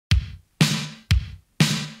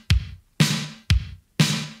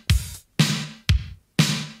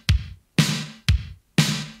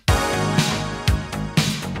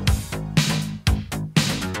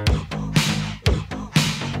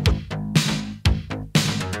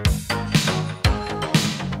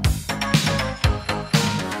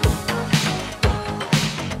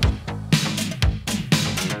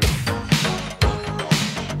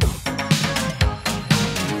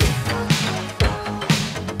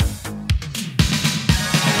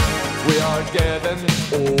are getting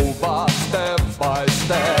over step by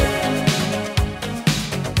step.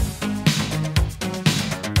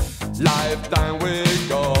 Lifetime we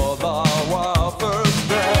go our first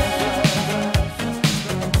breath.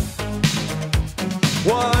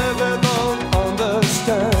 Why they don't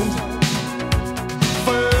understand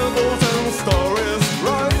fables and stories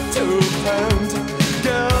right to hand.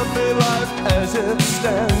 Give me life as it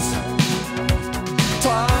stands.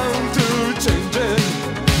 Time to change it.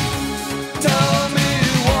 Tell me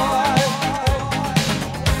why.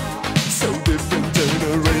 So different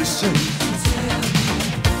generation.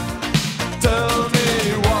 Tell me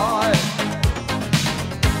why.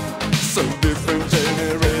 So different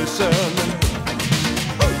generation.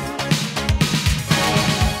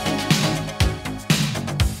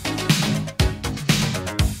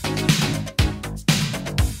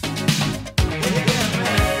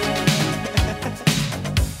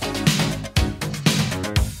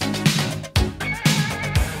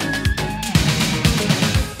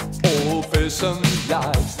 Old-fashioned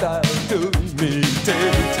lifestyle to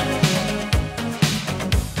imitate.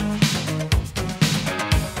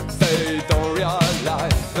 They don't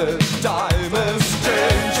realize the time has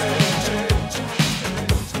changed.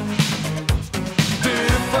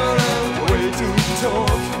 Different way to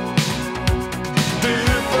talk.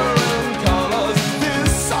 Different colors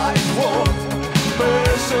decide what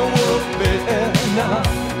passion would be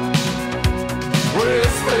enough.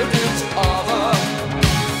 Respect each other.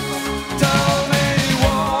 Tell me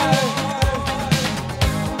why.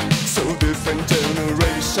 So different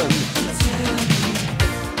generation.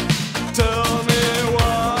 Tell me why.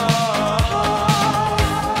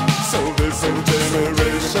 So different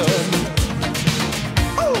generation.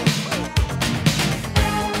 Oh.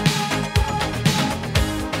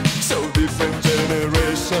 So different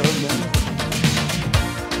generation.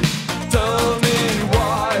 Tell me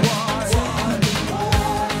why.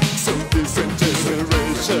 So different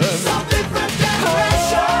generation. So different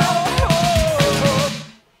generation.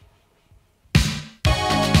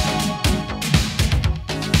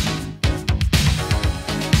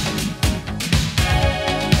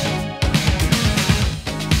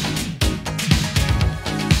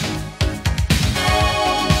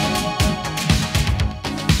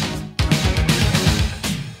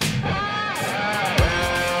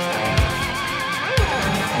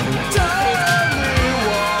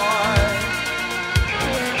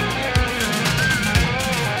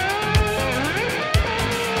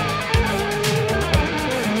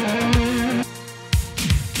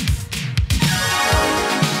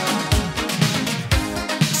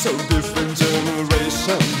 So different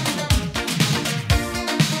generation.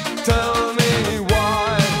 Tell me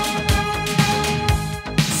why.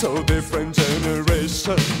 So different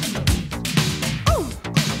generation. Oh.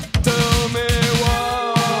 Tell me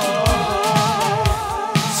why.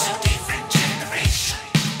 So different generation.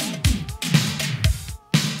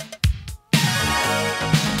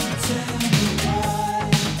 Tell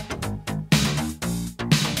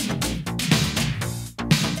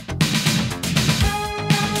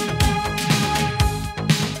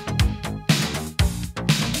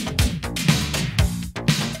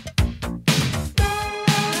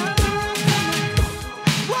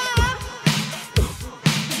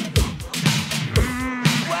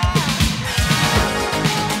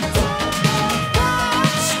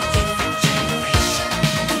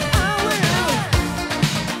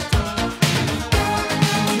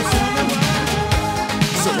why.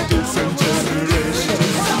 So different